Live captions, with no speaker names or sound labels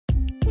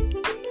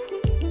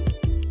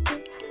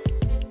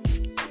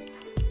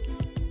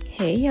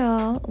Hey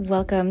y'all,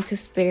 welcome to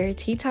Spirit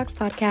Tea Talks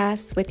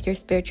podcast with your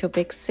spiritual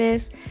big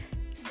sis,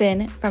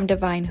 Sin from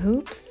Divine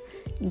Hoops.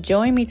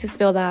 Join me to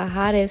spill the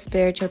hottest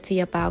spiritual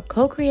tea about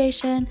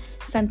co-creation,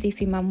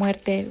 Santísima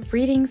Muerte,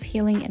 readings,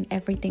 healing, and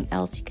everything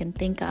else you can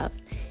think of.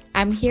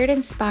 I'm here to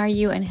inspire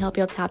you and help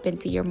you tap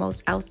into your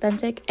most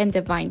authentic and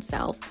divine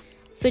self.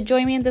 So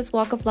join me in this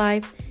walk of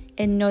life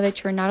and know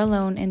that you're not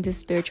alone in this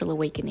spiritual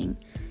awakening.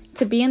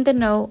 To be in the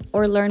know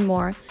or learn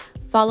more,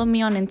 follow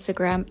me on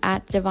Instagram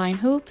at Divine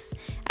Hoops.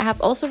 I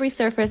have also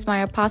resurfaced my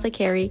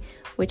apothecary,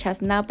 which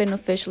has now been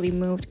officially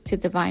moved to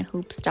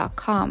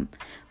divinehoops.com.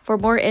 For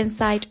more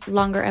insight,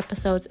 longer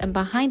episodes, and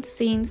behind the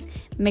scenes,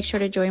 make sure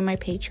to join my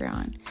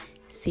Patreon.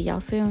 See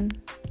y'all soon.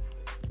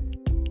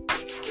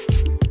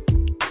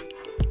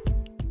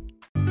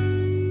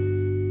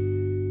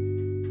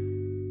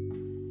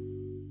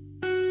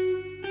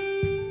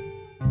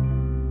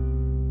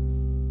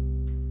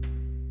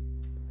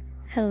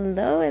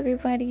 Hello,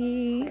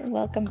 everybody.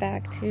 Welcome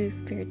back to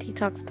Spirit Tea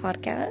Talks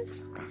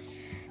podcast.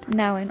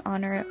 Now, in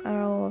honor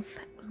of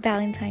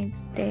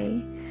Valentine's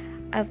Day,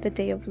 of the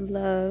Day of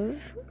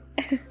Love,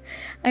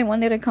 I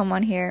wanted to come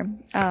on here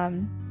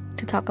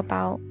to talk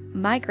about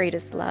my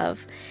greatest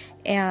love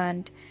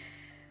and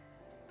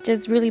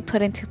just really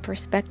put into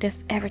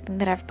perspective everything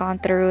that I've gone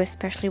through,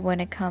 especially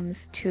when it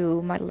comes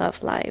to my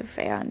love life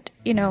and,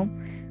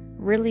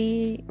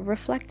 really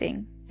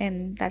reflecting.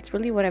 And that's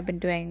really what I've been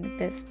doing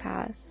this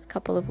past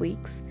couple of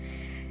weeks.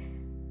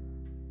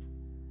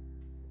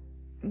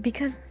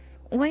 Because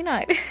why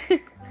not?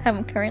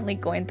 I'm currently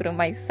going through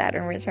my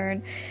Saturn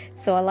return.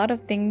 So a lot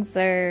of things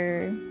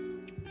are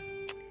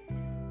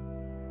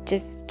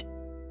just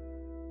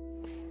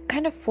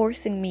kind of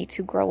forcing me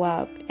to grow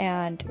up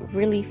and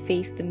really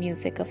face the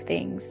music of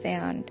things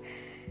and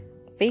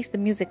face the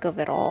music of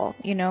it all,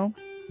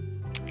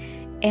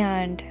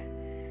 And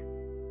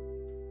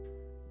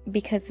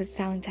because it's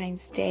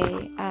Valentine's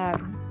Day, I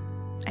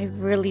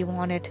really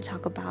wanted to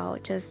talk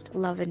about just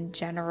love in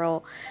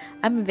general.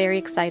 I'm very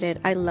excited.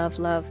 I love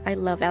love. I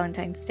love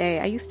Valentine's Day.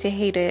 I used to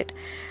hate it,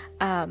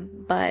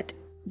 but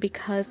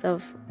because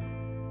of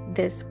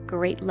this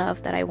great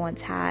love that I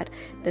once had,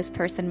 this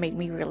person made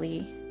me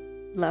really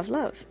love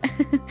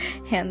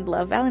and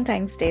love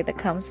Valentine's Day that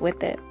comes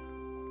with it.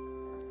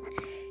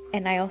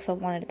 And I also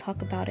wanted to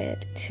talk about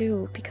it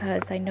too,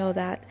 because I know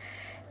that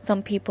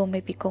some people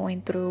may be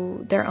going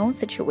through their own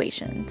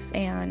situations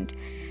and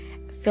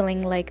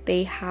feeling like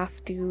they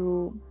have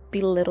to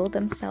belittle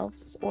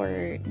themselves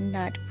or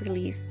not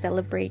really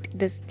celebrate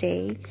this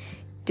day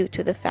due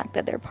to the fact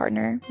that their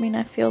partner may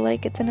not feel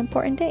like it's an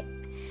important day.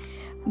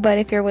 But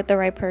if you're with the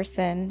right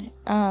person,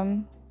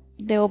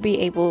 they'll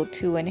be able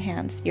to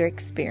enhance your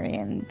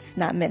experience,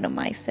 not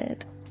minimize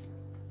it.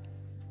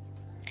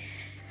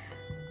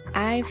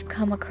 I've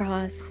come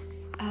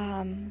across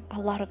a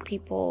lot of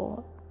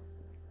people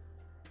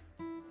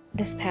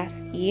this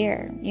past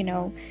year,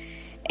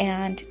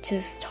 and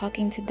just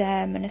talking to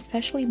them, and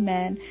especially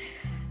men,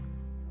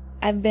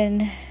 I've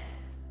been,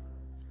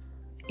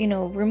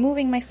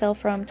 removing myself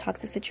from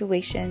toxic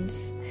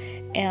situations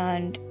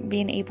and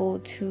being able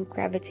to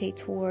gravitate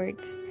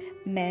towards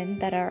men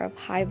that are of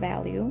high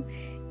value,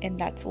 and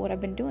that's what I've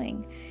been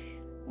doing,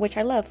 which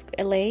I love.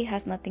 LA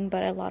has nothing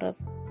but a lot of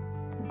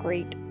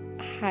great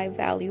high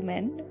value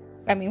men.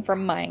 I mean,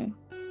 from my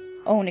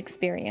own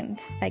experience,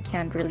 I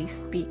can't really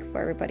speak for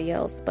everybody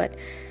else, but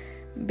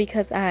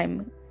because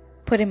I'm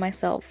putting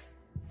myself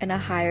in a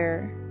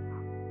higher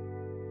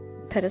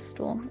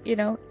pedestal,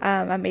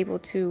 I'm able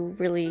to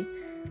really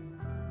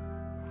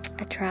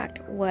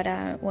attract what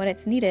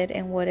it's needed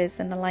and what is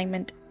an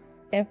alignment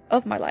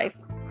of my life.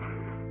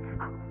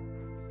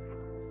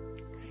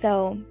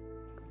 So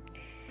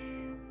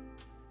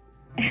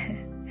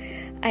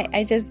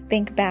I just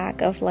think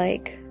back of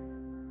like,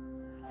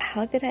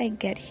 how did I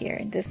get here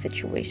in this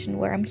situation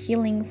where I'm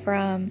healing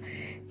from,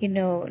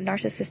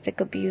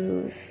 narcissistic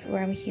abuse,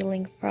 where I'm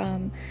healing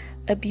from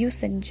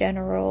abuse in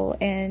general,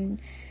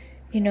 and,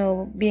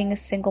 being a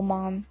single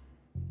mom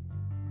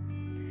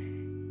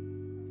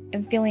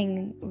and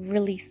feeling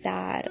really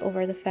sad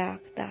over the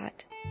fact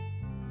that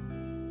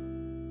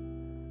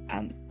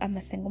I'm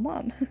a single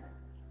mom.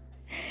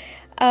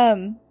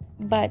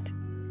 But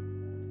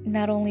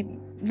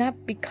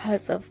not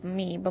because of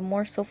me, but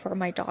more so for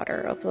my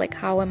daughter, of like,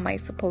 how am I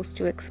supposed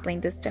to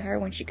explain this to her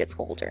when she gets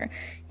older?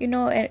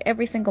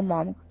 Every single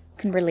mom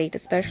can relate,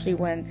 especially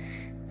when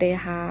they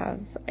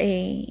have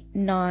a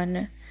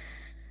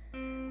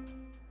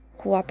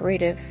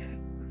non-cooperative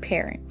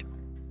parent.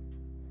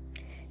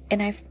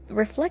 And I've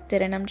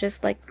reflected, and I'm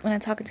just like, when I'm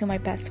talking to my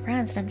best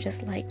friends, and I'm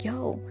just like,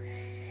 yo,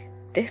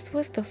 this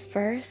was the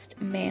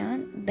first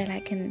man that I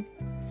can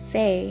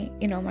say,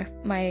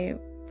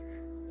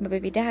 my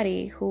baby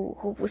daddy who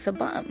was a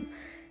bum.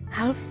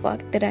 How the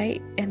fuck did I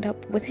end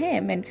up with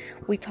him? And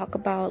we talk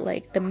about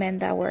like the men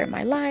that were in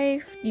my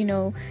life,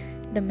 the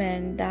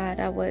men that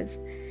I was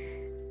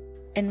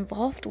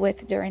involved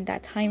with during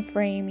that time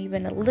frame,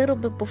 even a little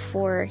bit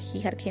before he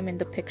had came in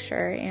the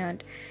picture.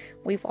 And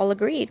we've all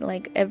agreed,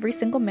 like, every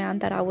single man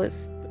that I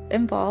was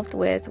involved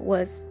with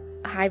was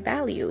high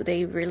value.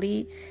 They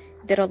really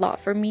did a lot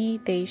for me.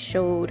 They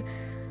showed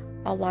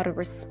a lot of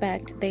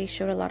respect. They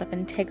showed a lot of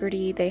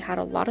integrity. They had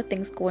a lot of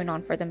things going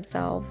on for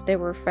themselves. They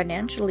were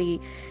financially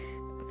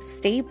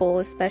stable,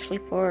 especially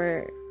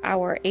for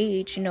our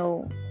age,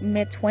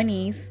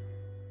 mid-20s,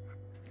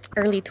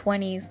 early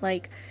 20s.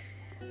 Like,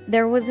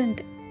 there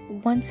wasn't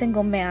one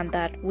single man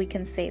that we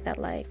can say that,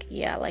 like,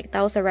 yeah, like,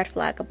 that was a red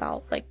flag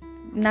about, like,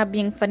 not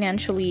being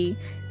financially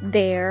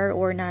there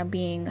or not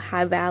being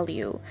high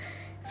value.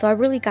 So I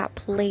really got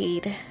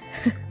played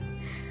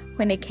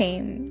when it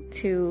came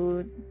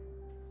to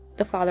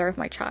the father of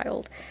my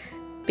child,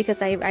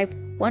 because I've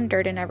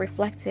wondered and I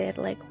reflected,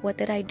 like, what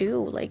did I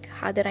do? Like,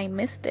 how did I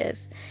miss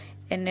this?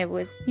 And it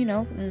was,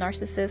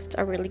 narcissists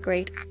are really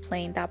great at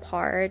playing that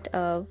part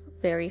of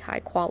very high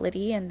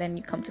quality, and then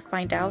you come to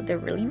find out they're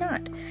really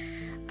not.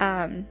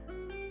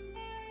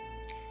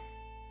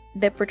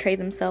 They portray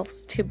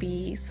themselves to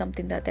be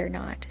something that they're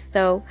not.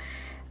 So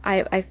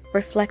I've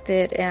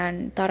reflected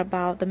and thought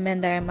about the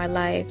men that are in my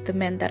life, the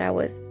men that I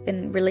was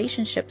in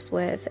relationships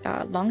with,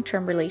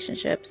 long-term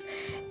relationships,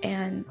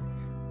 and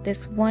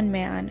this one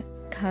man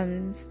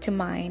comes to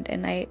mind,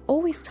 and I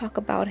always talk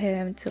about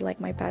him to, like,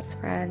 my best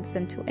friends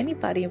and to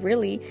anybody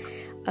really,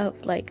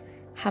 of, like,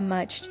 how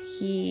much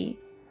he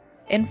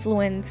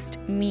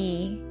influenced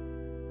me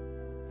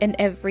in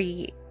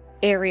every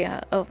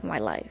area of my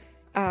life.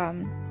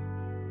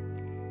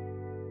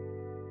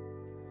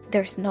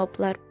 There's no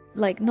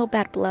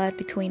bad blood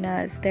between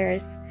us.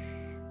 There's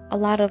a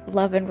lot of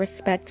love and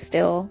respect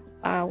still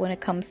when it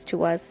comes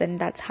to us, and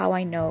that's how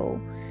I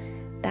know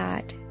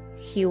that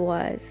he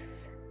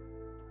was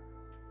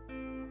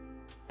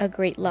a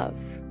great love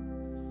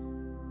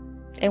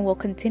and will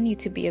continue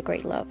to be a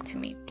great love to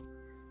me.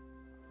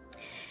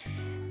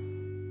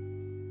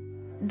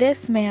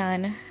 This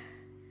man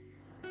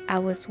I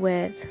was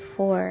with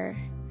for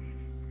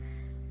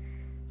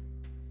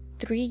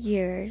 3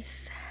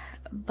 years,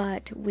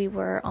 but we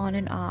were on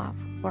and off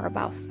for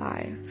about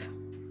 5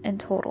 in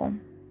total.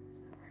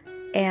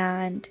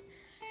 And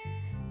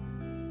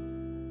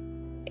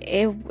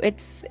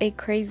it's a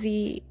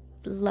crazy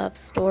love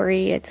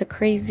story. It's a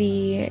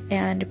crazy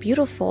and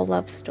beautiful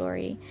love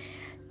story.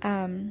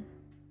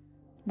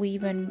 We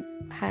even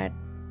had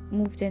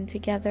moved in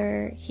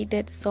together. He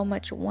did so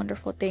much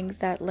wonderful things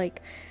that,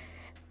 like,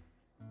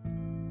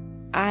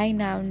 I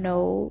now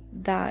know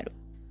that,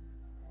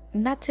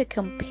 not to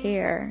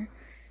compare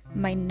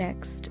my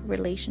next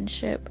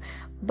relationship,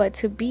 but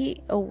to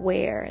be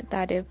aware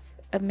that if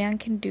a man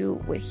can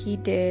do what he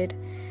did,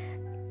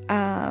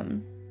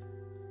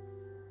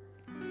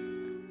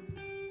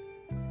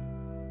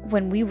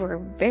 when we were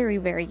very,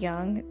 very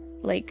young,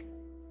 like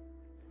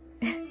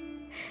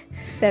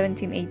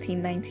 17,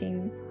 18,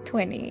 19,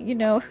 20,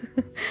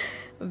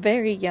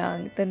 very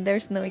young, then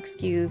there's no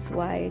excuse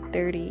why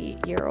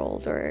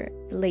 30-year-old or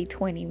late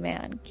 20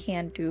 man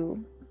can't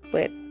do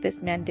what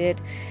this man did.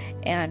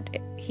 And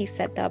he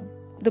set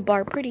the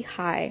bar pretty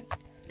high,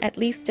 at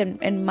least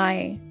in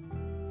my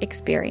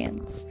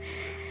experience.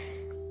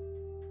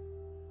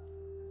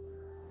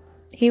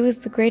 He was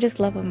the greatest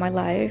love of my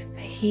life.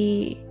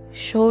 He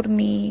showed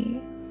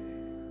me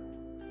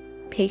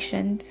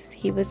patience.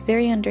 He was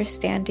very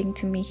understanding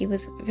to me. He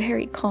was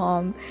very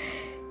calm.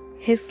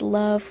 His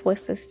love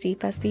was as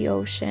deep as the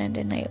ocean,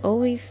 and I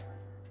always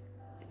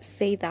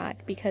say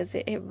that because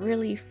it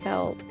really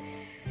felt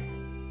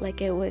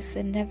like it was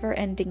a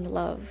never-ending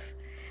love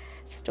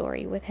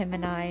story with him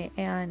and I.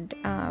 And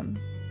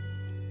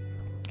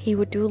he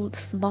would do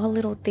small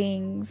little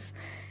things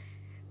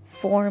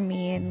for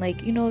me, and,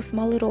 like,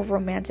 small little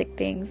romantic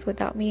things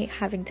without me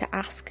having to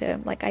ask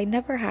him. Like, I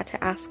never had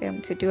to ask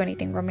him to do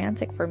anything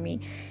romantic for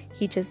me.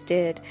 He just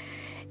did.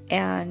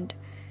 And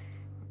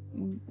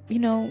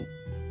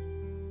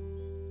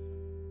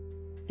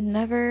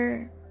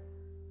never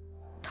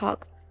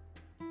talked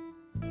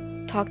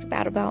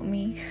bad about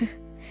me.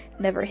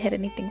 Never hid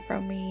anything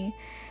from me.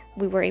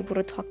 We were able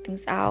to talk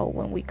things out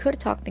when we could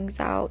talk things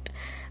out.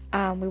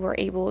 We were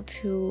able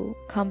to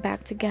come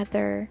back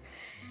together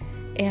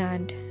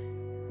and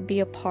be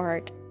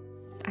apart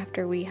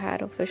after we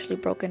had officially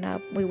broken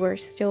up. We were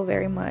still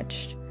very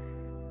much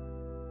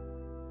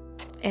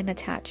an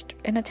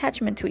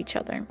attachment to each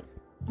other.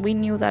 We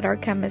knew that our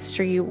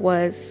chemistry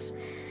was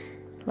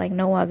like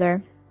no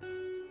other.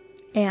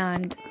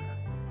 And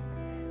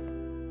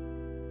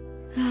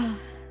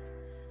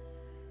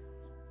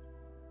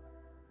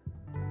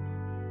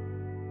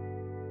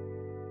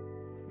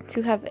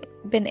to have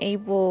been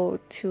able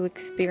to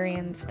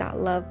experience that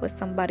love with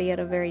somebody at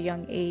a very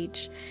young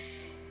age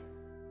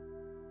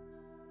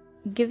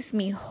gives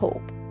me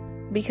hope,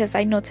 because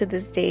I know to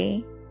this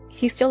day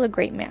he's still a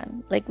great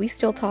man. Like, we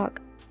still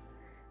talk,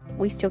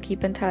 we still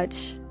keep in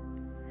touch.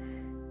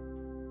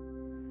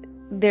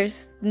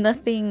 There's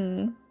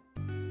nothing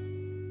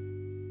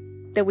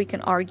that we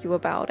can argue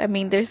about. I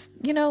mean, there's,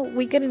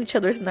 we get in each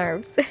other's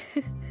nerves.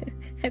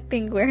 I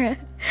think we're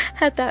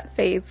at that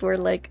phase where,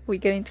 like, we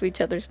get into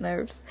each other's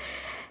nerves.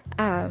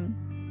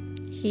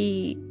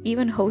 He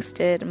even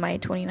hosted my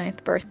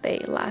 29th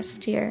birthday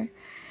last year,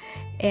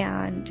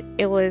 and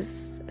it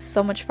was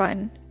so much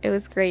fun. It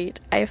was great.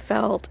 I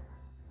felt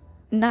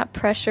not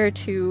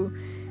feel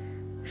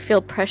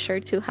pressure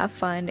to have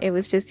fun. It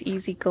was just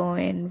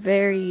easygoing,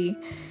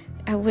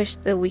 I wish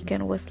the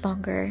weekend was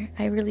longer.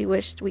 I really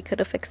wished we could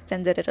have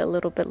extended it a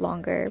little bit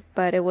longer,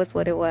 but it was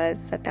what it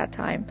was at that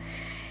time.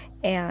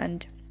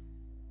 And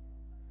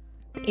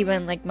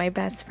even like my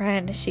best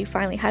friend, she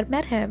finally had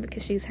met him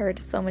because she's heard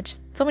so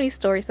many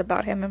stories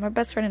about him, and my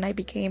best friend and I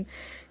became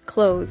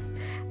close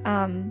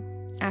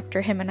after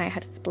him and I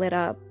had split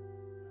up.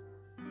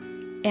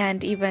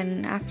 And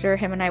even after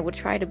him and I would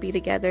try to be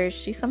together,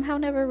 she somehow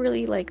never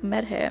really like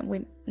met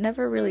him.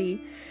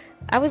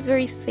 I was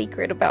very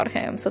sacred about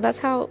him. So that's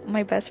how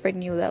my best friend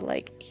knew that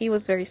like he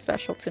was very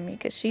special to me,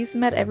 because she's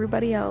met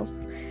everybody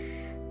else,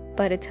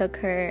 but it took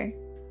her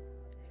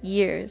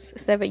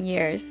 7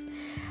 years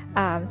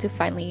to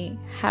finally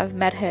have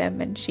met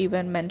him. And she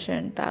even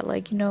mentioned that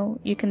like,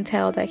 you can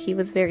tell that he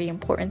was very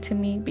important to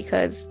me,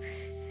 because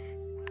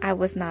I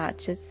was not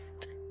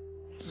just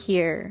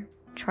here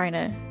trying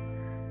to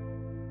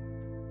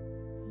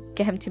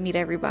get him to meet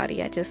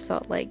everybody. I just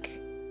felt like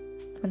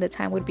when the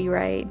time would be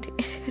right,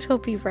 it'll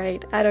be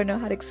right. I don't know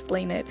how to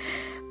explain it,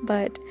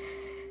 but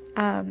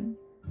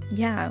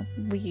yeah,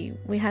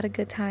 we had a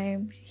good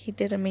time. He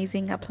did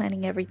amazing at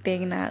planning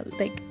everything,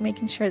 like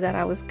making sure that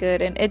I was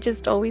good, and it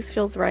just always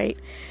feels right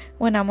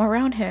when I'm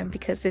around him,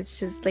 because it's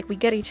just like we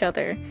get each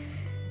other,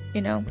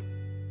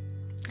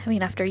 I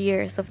mean, after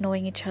years of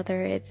knowing each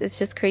other, it's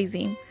just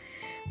crazy.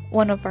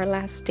 One of our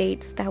last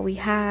dates that we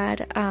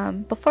had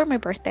before my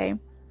birthday,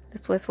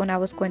 this was when I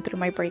was going through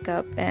my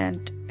breakup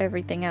and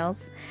everything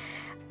else.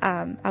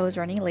 I was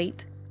running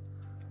late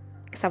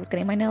because I was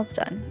getting my nails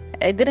done.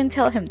 I didn't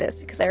tell him this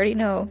because I already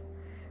know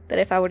that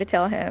if I were to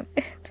tell him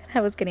that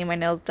I was getting my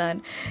nails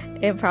done,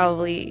 he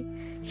probably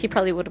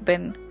would have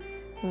been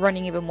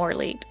running even more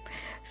late.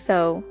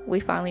 So we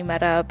finally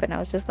met up, and I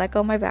was just like,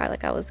 oh my bad,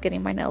 like I was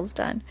getting my nails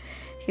done.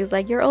 He's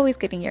like, you're always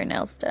getting your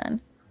nails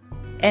done.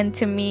 And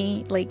to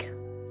me, like,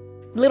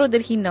 little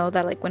did he know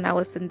that like when I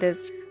was in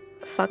this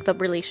fucked up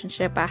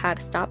relationship, I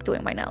had stopped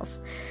doing my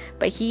nails.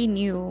 But he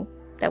knew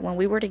that when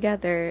we were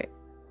together,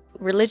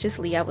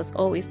 religiously, I was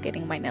always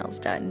getting my nails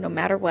done, no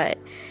matter what.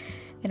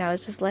 And I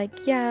was just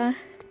like, yeah.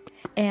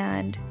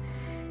 And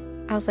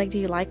I was like, do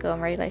you like them,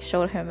 right? I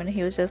showed him, and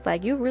he was just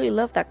like, you really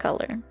love that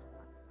color.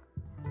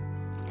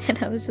 And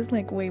I was just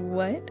like, wait,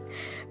 what?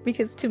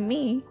 Because to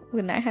me,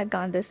 when I had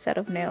gotten this set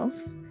of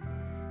nails,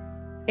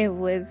 it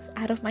was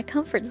out of my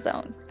comfort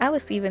zone. I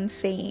was even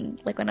saying,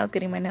 like, when I was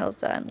getting my nails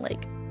done,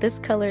 like, this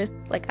color is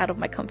like out of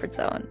my comfort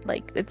zone,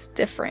 like it's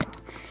different.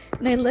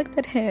 And I looked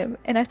at him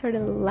and I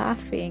started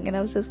laughing, and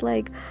I was just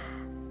like,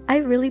 I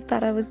really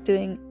thought I was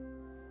doing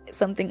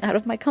something out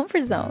of my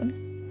comfort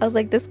zone. I was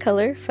like, this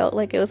color felt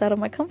like it was out of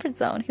my comfort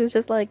zone. He was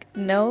just like,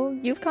 no,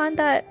 you've gotten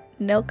that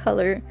nail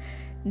color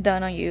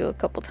done on you a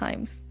couple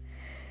times.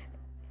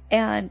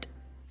 And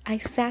I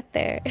sat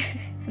there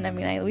and I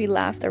mean, we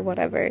laughed or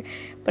whatever,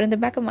 but in the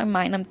back of my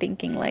mind, I'm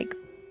thinking like,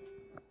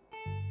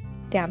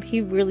 damn,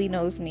 he really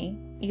knows me,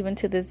 even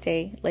to this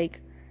day.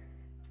 Like,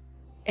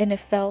 and it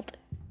felt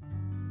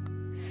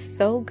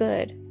so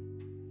good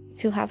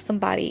to have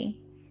somebody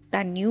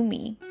that knew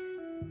me,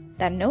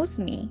 that knows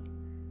me,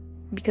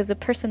 because the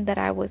person that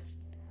I was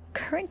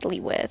currently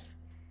with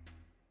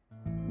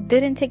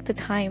didn't take the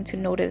time to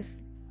notice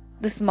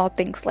the small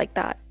things like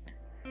that.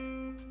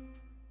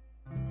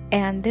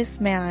 And this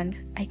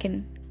man, I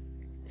can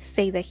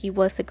say that he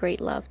was a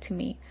great love to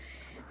me.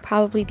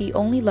 Probably the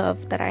only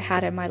love that I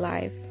had in my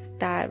life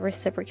that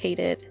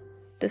reciprocated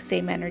the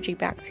same energy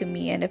back to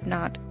me, and if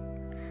not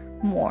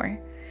more.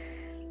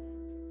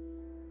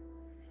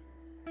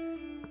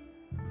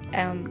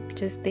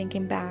 Just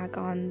thinking back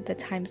on the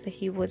times that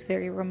he was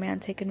very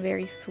romantic and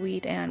very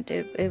sweet, and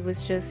it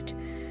was just,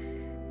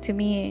 to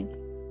me,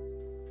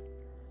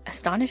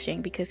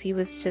 astonishing, because he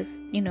was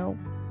just,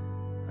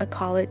 a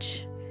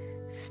college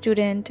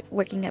student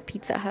working at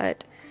Pizza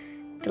Hut,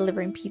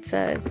 delivering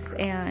pizzas,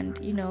 and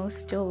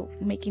still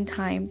making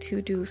time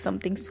to do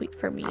something sweet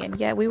for me. And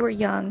yeah, we were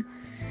young,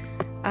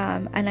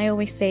 and I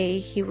always say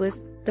he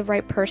was the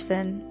right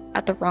person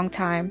at the wrong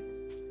time.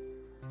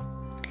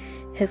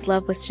 His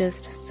love was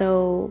just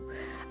so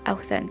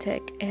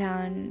authentic,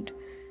 and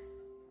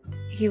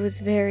he was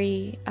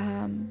very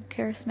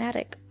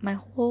charismatic. My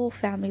whole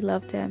family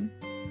loved him.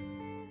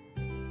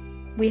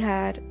 We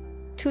had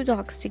 2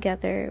 dogs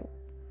together,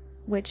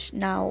 which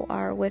now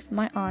are with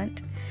my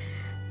aunt.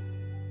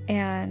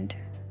 And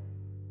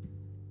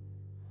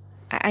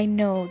I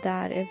know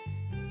that if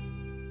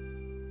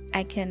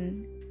I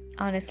can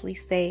honestly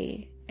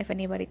say, if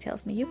anybody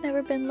tells me, you've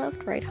never been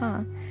loved right,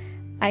 huh?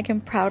 I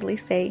can proudly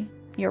say,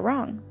 you're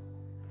wrong.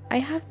 I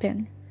have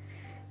been.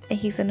 And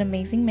he's an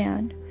amazing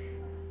man.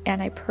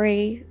 And I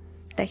pray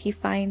that he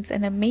finds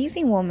an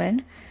amazing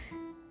woman,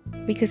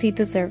 because he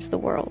deserves the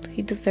world.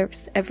 He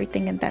deserves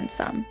everything and then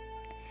some.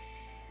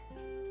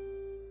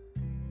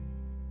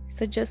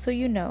 So just so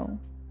you know,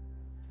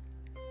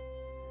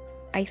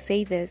 I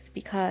say this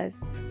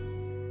because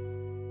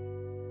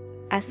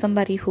as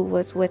somebody who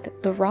was with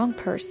the wrong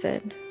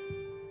person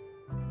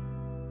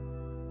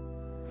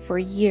for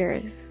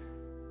years,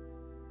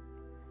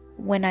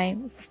 when I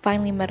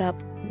finally met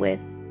up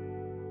with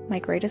my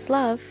greatest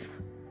love,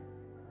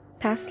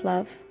 past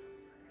love,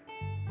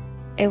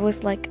 it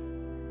was like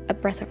a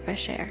breath of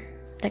fresh air.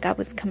 Like I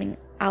was coming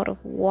out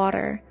of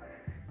water.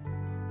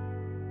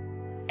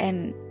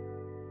 And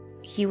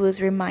he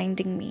was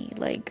reminding me,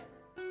 like,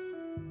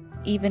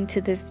 even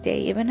to this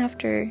day, even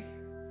after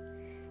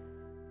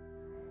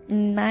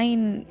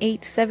 9,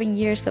 8, 7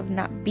 years of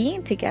not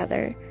being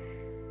together,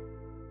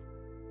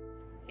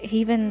 he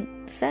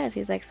even said,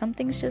 he's like, some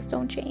things just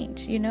don't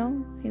change, you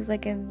know? He's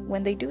like, and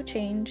when they do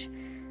change,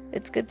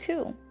 it's good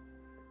too.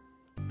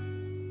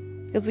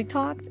 Because we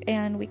talked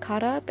and we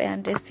caught up,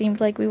 and it seemed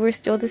like we were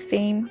still the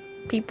same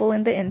people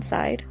in the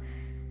inside.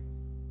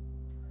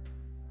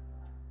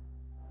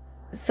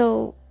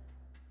 So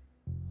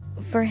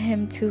for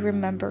him to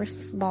remember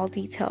small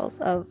details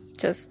of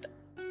just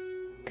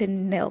the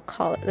nail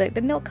color, like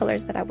the nail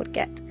colors that I would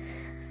get,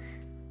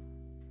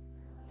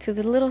 to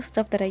the little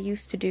stuff that I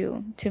used to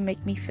do to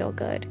make me feel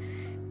good.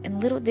 And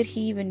little did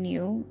he even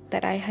knew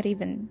that I had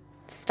even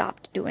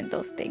stopped doing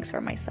those things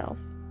for myself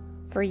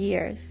for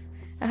years.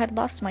 I had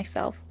lost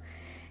myself,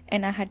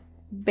 and I had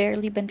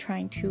barely been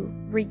trying to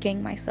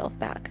regain myself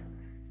back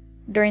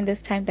during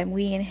this time that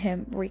we and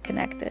him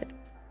reconnected.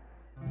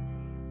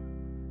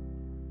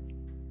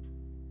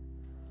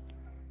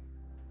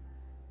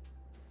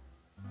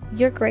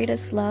 Your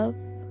greatest love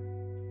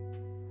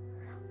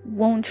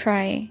won't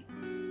try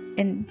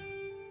and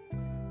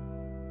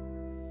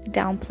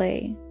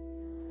downplay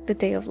the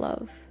day of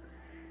love.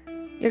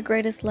 Your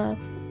greatest love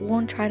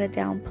won't try to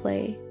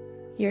downplay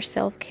your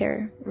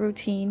self-care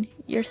routine,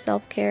 your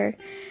self-care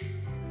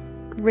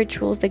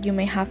rituals that you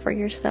may have for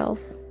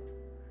yourself.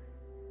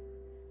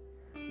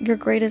 Your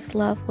greatest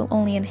love will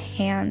only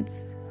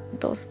enhance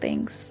those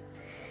things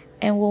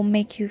and will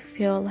make you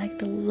feel like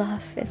the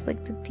love is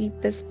like the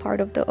deepest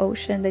part of the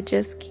ocean that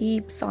just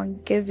keeps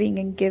on giving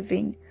and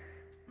giving.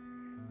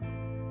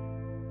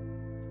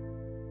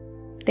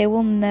 They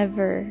will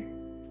never,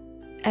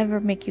 ever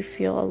make you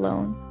feel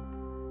alone.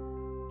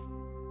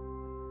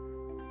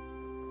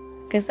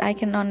 Because I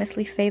can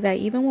honestly say that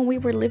even when we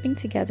were living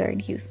together in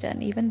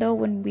Houston, even though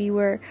when we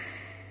were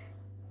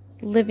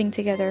living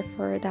together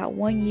for that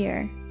 1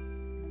 year,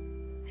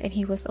 and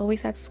he was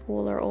always at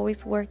school or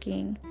always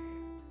working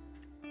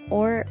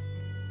or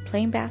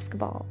playing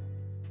basketball,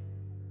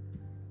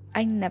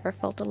 I never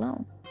felt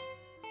alone.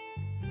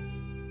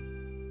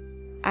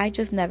 I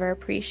just never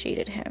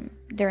appreciated him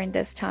during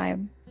this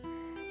time.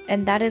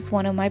 And that is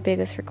one of my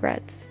biggest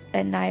regrets.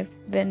 And I've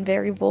been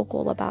very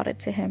vocal about it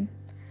to him.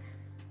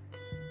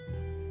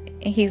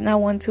 And he's not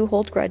one to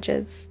hold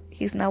grudges.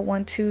 He's not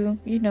one to,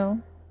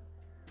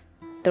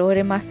 throw it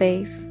in my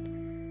face.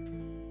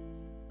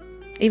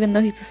 Even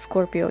though he's a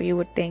Scorpio, you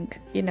would think,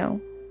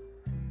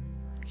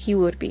 he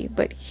would be.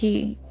 But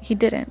he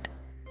didn't.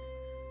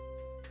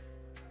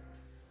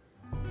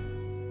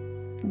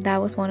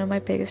 That was one of my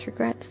biggest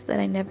regrets, that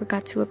I never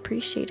got to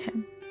appreciate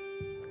him.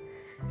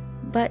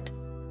 But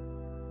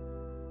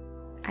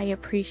I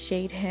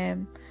appreciate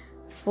him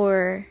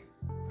for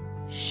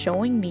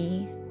showing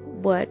me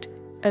what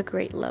a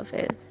great love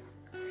is.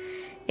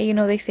 And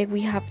they say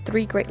we have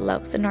 3 great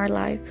loves in our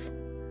lives.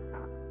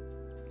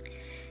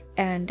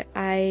 And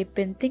I've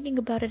been thinking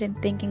about it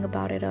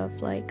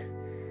of like,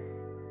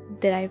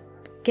 did I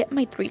get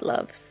my 3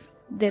 loves?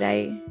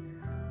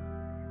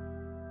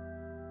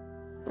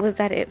 Was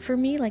that it for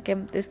me? Like,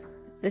 is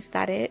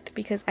that it?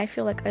 Because I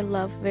feel like I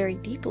love very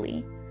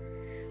deeply.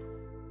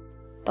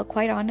 But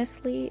quite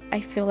honestly, I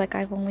feel like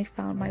I've only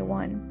found my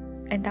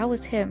one. And that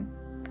was him.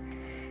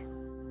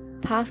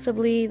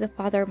 Possibly the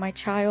father of my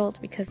child,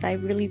 because I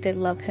really did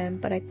love him.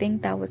 But I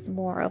think that was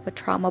more of a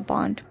trauma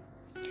bond.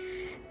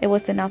 It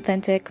wasn't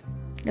authentic.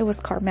 It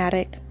was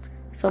karmatic.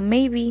 So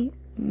maybe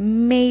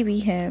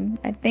him.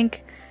 I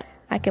think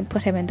I can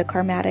put him in the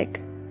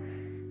karmatic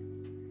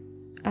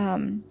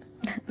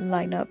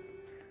lineup.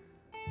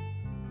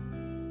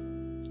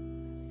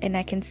 And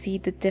I can see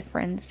the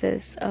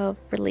differences of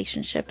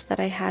relationships that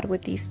I had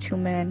with these 2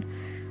 men.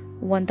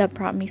 One that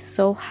brought me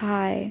so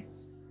high,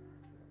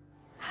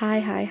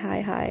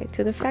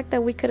 to the fact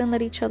that we couldn't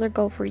let each other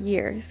go for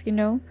years,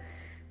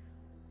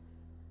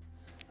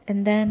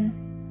 And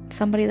then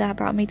somebody that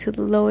brought me to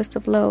the lowest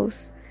of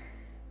lows.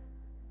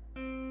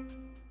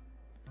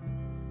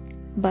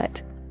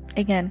 But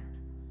again,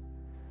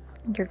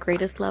 your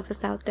greatest love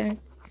is out there.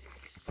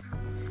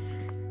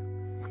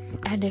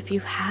 And if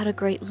you've had a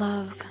great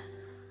love,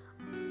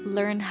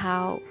 learn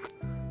how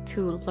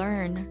to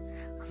learn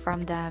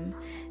from them.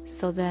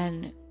 So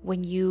then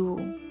when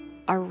you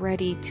are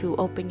ready to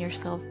open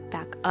yourself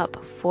back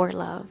up for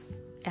love,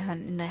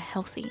 and in a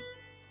healthy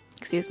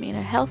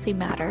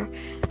manner,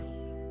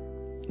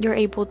 you're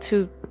able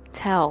to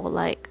tell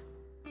like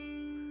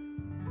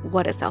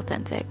what is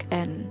authentic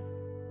and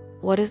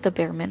what is the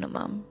bare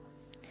minimum.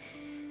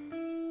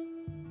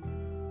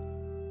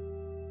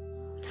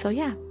 So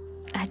yeah,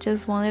 I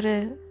just wanted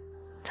to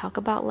talk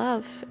about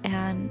love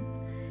and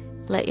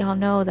let y'all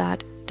know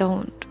that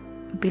don't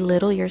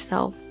belittle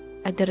yourself.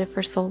 I did it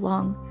for so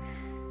long.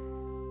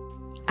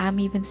 I'm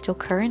even still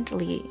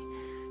currently,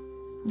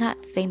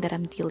 not saying that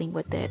I'm dealing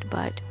with it,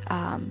 but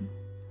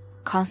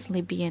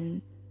constantly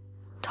being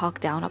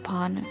talked down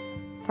upon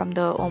from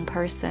the own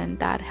person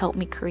that helped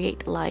me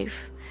create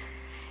life.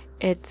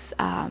 It's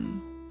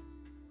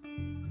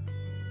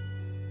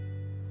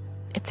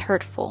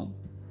hurtful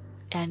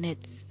and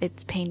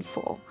it's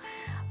painful,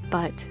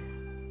 but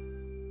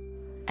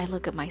I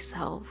look at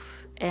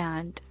myself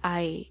and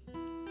I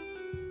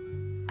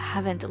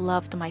haven't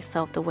loved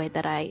myself the way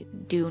that I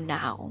do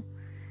now,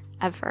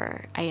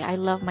 ever. I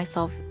love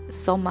myself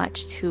so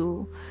much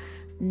to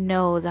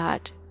know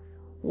that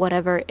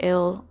whatever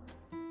ill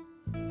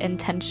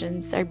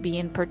intentions are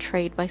being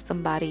portrayed by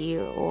somebody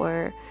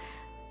or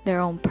their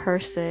own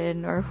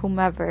person or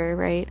whomever,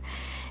 right?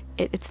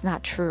 It's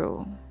not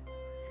true.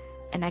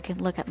 And I can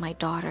look at my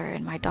daughter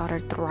and my daughter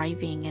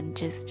thriving and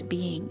just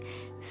being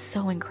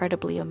so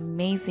incredibly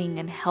amazing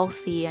and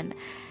healthy, and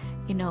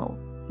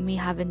me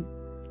have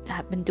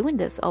been doing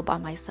this all by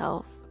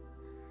myself.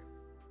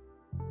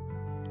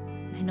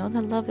 I know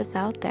that love is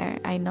out there.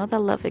 I know that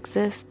love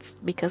exists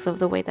because of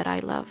the way that I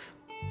love.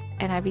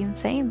 And I've been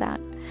saying that.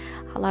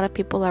 A lot of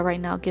people are right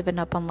now giving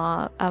up on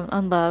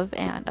love,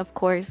 and of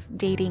course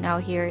dating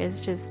out here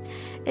is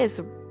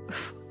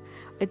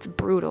it's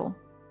brutal.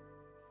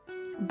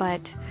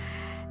 But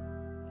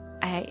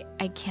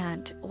I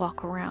can't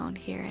walk around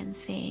here and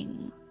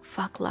saying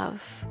fuck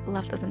love.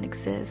 Love doesn't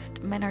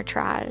exist. Men are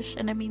trash.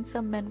 And I mean,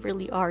 some men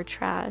really are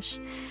trash.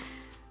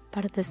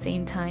 But at the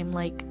same time,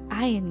 like,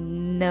 I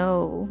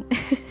know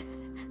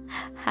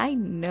I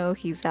know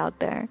he's out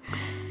there.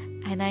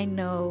 And I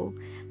know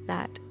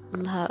that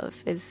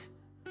love is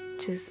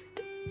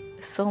just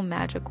so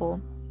magical.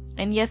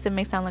 And yes, it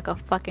may sound like a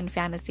fucking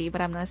fantasy,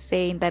 but I'm not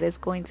saying that it's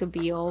going to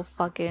be all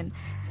fucking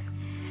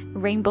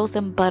rainbows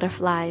and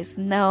butterflies.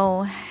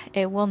 No,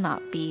 it will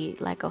not be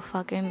like a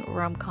fucking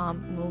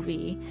rom-com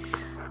movie.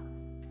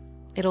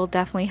 It'll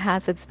definitely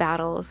has its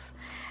battles,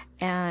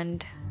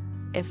 and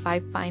if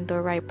I find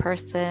the right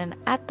person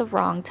at the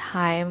wrong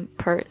time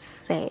per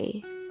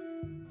se,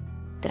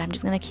 then I'm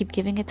just gonna keep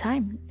giving it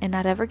time and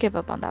not ever give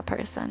up on that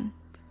person.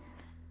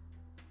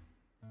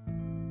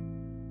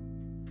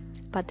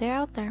 But they're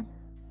out there.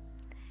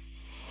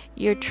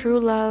 Your true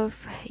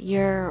love,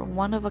 your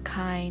one of a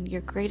kind,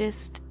 your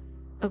greatest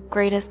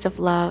of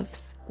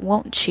loves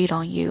won't cheat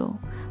on you,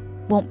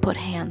 won't put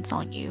hands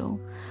on you,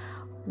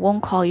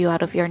 won't call you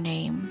out of your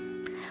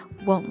name,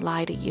 won't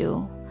lie to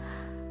you,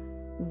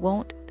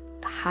 won't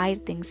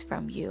hide things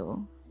from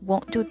you,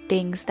 won't do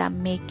things that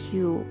make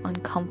you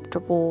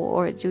uncomfortable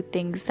or do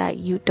things that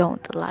you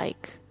don't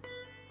like.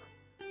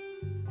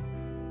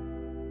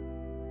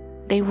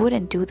 They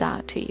wouldn't do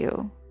that to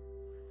you.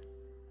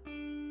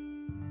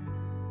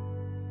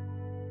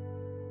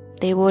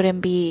 They wouldn't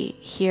be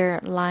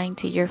here lying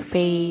to your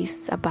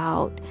face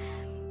about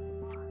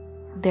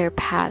their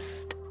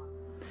past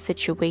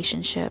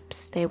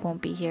situationships. They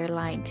won't be here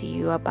lying to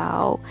you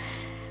about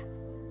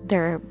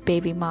their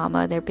baby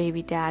mama, their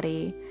baby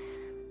daddy.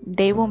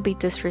 They won't be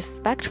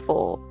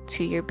disrespectful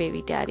to your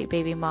baby daddy,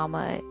 baby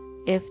mama,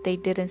 if they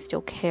didn't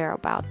still care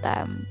about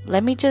them.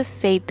 Let me just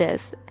say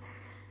this.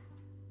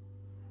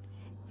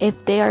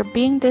 If they are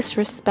being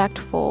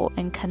disrespectful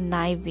and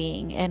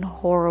conniving and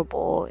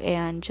horrible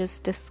and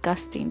just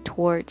disgusting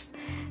towards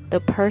the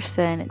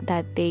person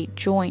that they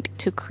joined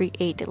to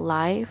create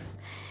life,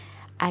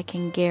 I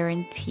can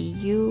guarantee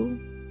you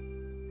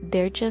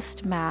they're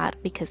just mad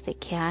because they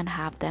can't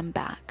have them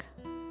back.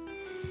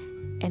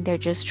 And they're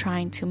just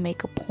trying to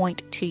make a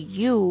point to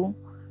you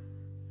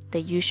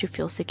that you should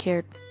feel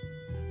secured.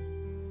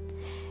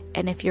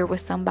 And if you're with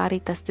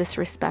somebody that's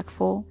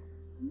disrespectful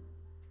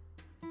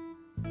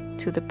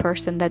to the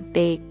person that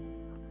they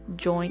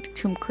joined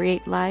to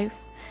create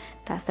life,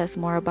 that says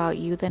more about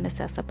you than it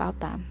says about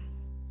them.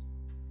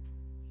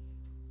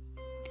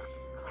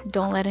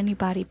 Don't let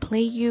anybody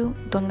play you.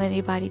 Don't let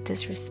anybody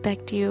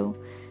disrespect you.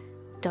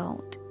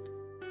 Don't.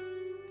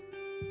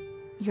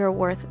 You're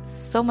worth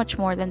so much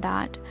more than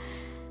that.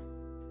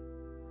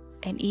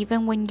 And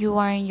even when you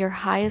are in your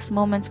highest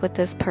moments with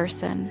this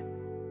person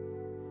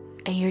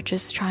and you're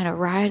just trying to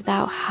ride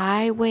that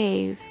high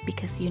wave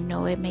because you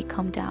know it may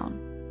come down,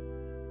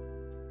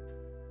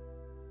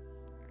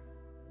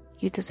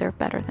 you deserve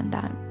better than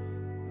that.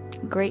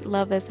 Great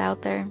love is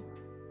out there.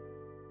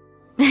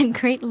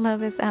 Great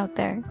love is out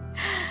there.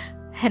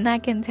 And I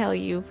can tell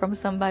you from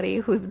somebody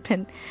who's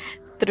been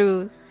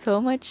through so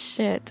much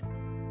shit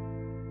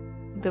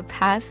the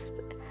past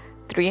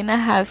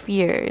 3.5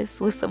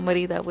 years with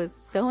somebody that was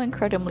so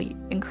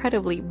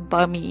incredibly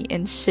bummy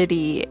and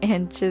shitty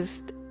and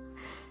just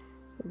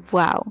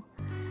wow.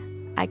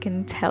 I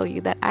can tell you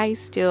that I'm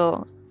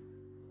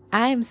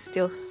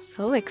still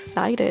so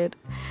excited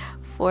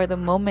for the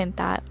moment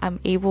that I'm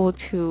able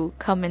to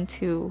come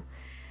into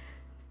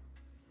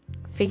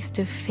face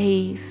to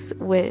face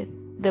with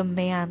the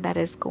man that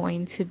is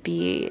going to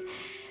be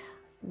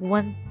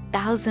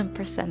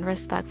 1000%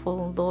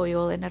 respectful,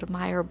 loyal, and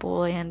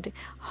admirable, and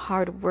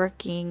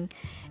hardworking,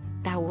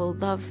 that will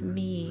love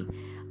me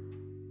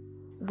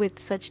with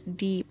such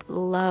deep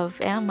love,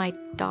 and my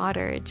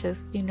daughter,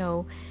 just,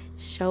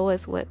 show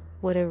us what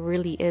it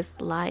really is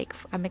like.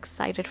 I'm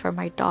excited for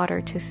my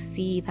daughter to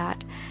see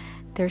that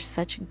there's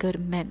such good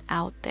men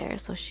out there,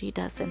 so she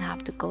doesn't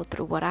have to go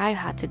through what I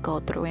had to go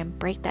through and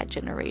break that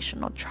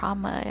generational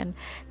trauma and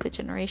the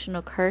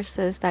generational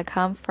curses that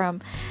come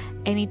from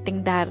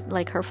anything that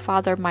like her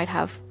father might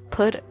have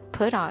put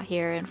out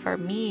here. And for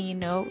me,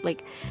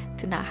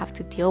 to not have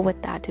to deal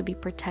with that, to be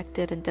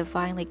protected and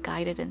divinely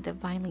guided and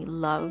divinely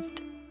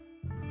loved.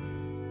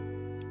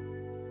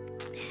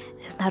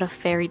 It's not a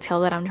fairy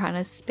tale that I'm trying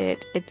to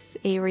spit. It's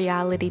a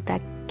reality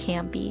that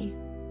can be.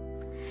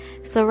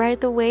 So ride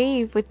the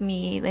wave with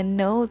me and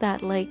know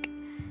that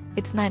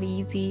it's not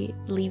easy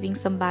leaving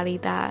somebody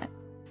that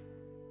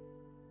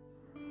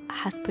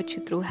has put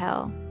you through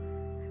hell.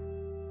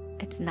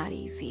 It's not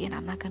easy, and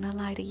I'm not gonna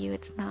lie to you,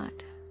 it's not.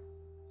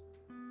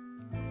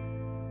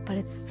 But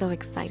it's so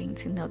exciting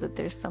to know that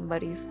there's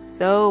somebody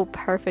so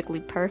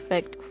perfectly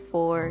perfect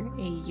for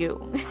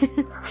you.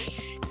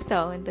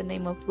 So in the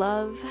name of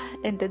love,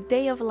 in the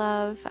day of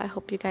love, I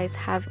hope you guys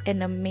have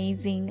an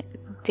amazing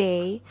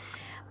day.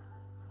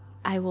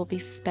 I will be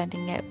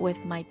spending it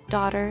with my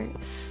daughter,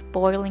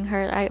 spoiling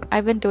her.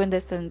 I've been doing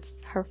this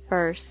since her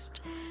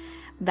first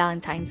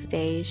Valentine's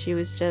Day. She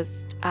was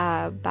just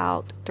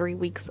about 3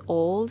 weeks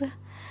old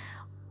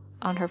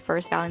on her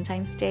first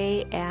Valentine's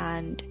Day,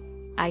 and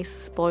I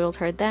spoiled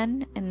her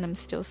then, and I'm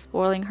still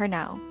spoiling her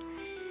now.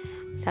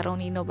 So I don't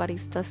need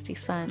nobody's dusty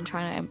son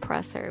trying to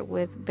impress her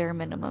with bare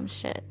minimum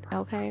shit,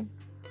 okay?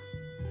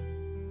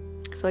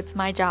 So it's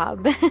my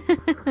job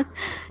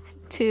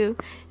to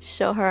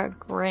show her a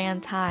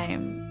grand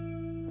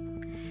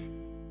time.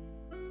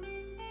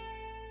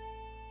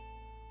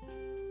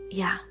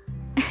 Yeah.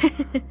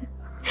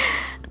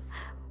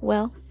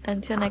 Well,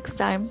 until next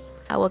time,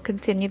 I will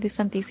continue the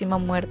Santísima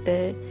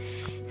Muerte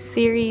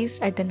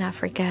series. I did not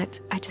forget.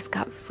 I just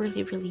got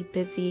really, really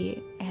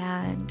busy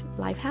and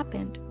life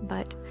happened.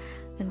 But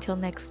until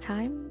next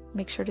time,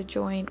 make sure to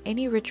join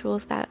any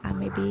rituals that I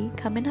may be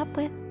coming up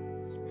with.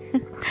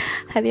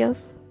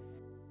 Adios.